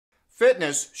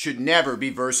Fitness should never be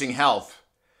versing health,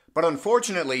 but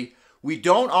unfortunately, we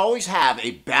don't always have a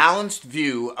balanced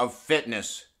view of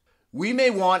fitness. We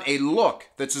may want a look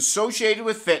that's associated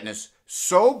with fitness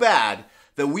so bad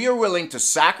that we are willing to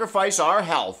sacrifice our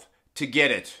health to get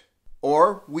it.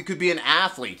 Or we could be an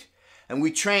athlete and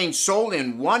we train solely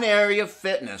in one area of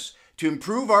fitness to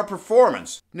improve our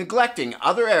performance, neglecting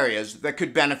other areas that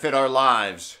could benefit our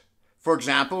lives. For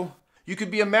example, you could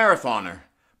be a marathoner,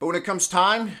 but when it comes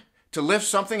time to lift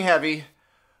something heavy,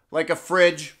 like a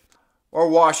fridge or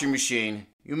washing machine,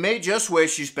 you may just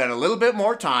wish you spent a little bit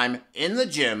more time in the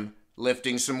gym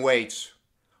lifting some weights.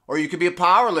 Or you could be a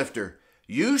powerlifter,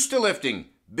 used to lifting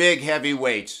big heavy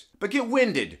weights, but get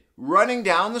winded running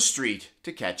down the street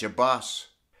to catch a bus.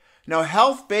 Now,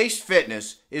 health-based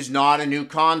fitness is not a new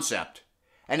concept,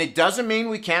 and it doesn't mean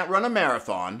we can't run a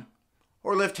marathon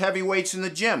or lift heavy weights in the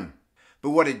gym. But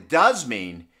what it does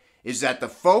mean is that the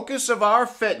focus of our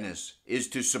fitness is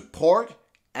to support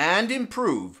and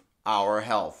improve our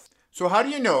health. So how do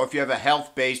you know if you have a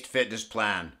health-based fitness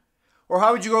plan? Or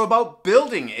how would you go about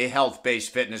building a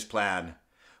health-based fitness plan?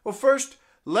 Well, first,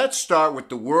 let's start with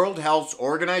the World Health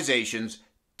Organization's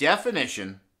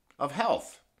definition of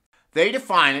health. They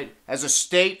define it as a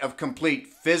state of complete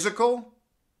physical,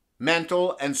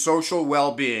 mental, and social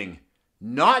well-being,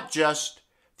 not just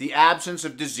the absence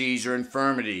of disease or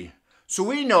infirmity. So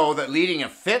we know that leading a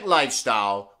fit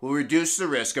lifestyle will reduce the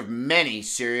risk of many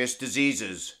serious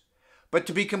diseases. But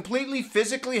to be completely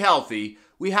physically healthy,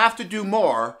 we have to do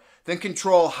more than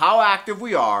control how active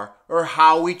we are or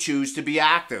how we choose to be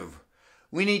active.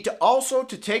 We need to also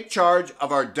take charge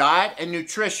of our diet and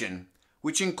nutrition,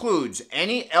 which includes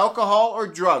any alcohol or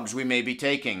drugs we may be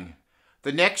taking.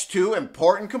 The next two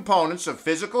important components of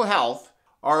physical health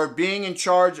are being in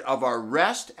charge of our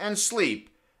rest and sleep,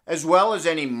 as well as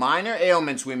any minor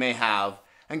ailments we may have,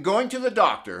 and going to the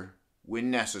doctor when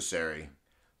necessary.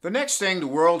 The next thing the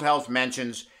World Health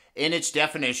mentions in its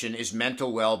definition is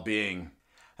mental well-being.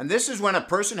 And this is when a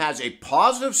person has a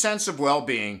positive sense of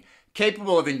well-being,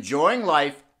 capable of enjoying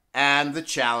life and the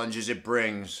challenges it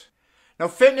brings. Now,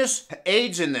 fitness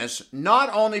aids in this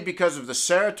not only because of the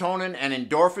serotonin and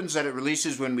endorphins that it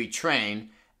releases when we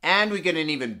train, and we get an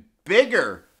even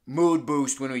bigger mood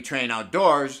boost when we train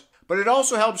outdoors, but it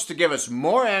also helps to give us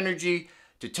more energy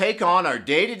to take on our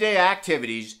day-to-day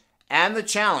activities and the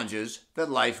challenges that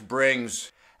life brings,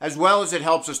 as well as it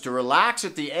helps us to relax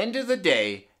at the end of the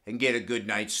day and get a good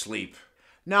night's sleep.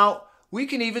 Now, we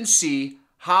can even see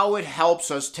how it helps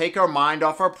us take our mind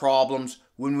off our problems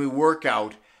when we work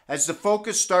out, as the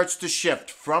focus starts to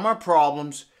shift from our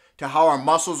problems to how our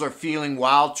muscles are feeling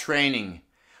while training.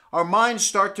 Our minds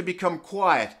start to become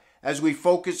quiet as we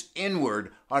focus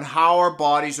inward on how our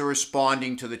bodies are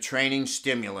responding to the training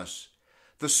stimulus,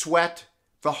 the sweat,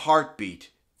 the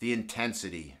heartbeat, the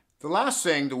intensity. The last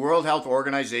thing the World Health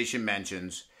Organization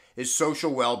mentions is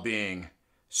social well-being.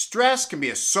 Stress can be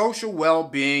a social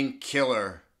well-being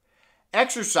killer.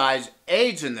 Exercise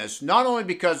aids in this not only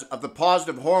because of the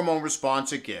positive hormone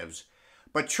response it gives,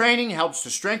 but training helps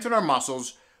to strengthen our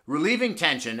muscles, relieving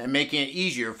tension and making it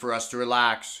easier for us to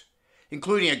relax.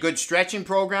 Including a good stretching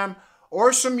program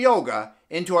or some yoga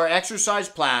into our exercise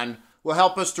plan will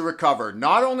help us to recover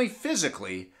not only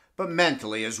physically, but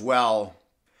mentally as well.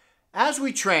 As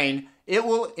we train, it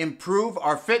will improve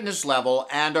our fitness level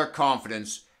and our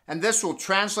confidence, and this will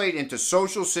translate into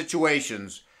social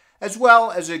situations, as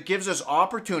well as it gives us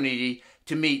opportunity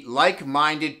to meet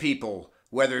like-minded people,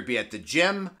 whether it be at the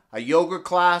gym, a yoga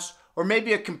class, or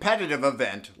maybe a competitive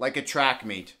event like a track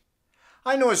meet.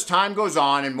 I know as time goes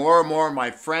on and more of my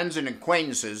friends and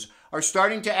acquaintances are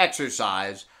starting to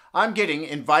exercise, I'm getting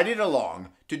invited along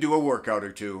to do a workout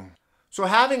or two. So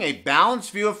having a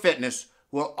balanced view of fitness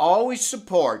will always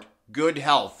support good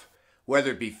health, whether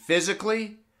it be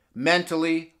physically,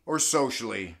 mentally, or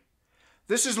socially.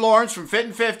 This is Lawrence from Fit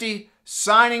and 50,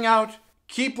 signing out.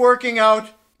 Keep working out,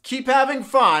 keep having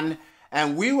fun,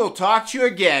 and we will talk to you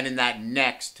again in that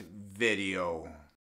next video.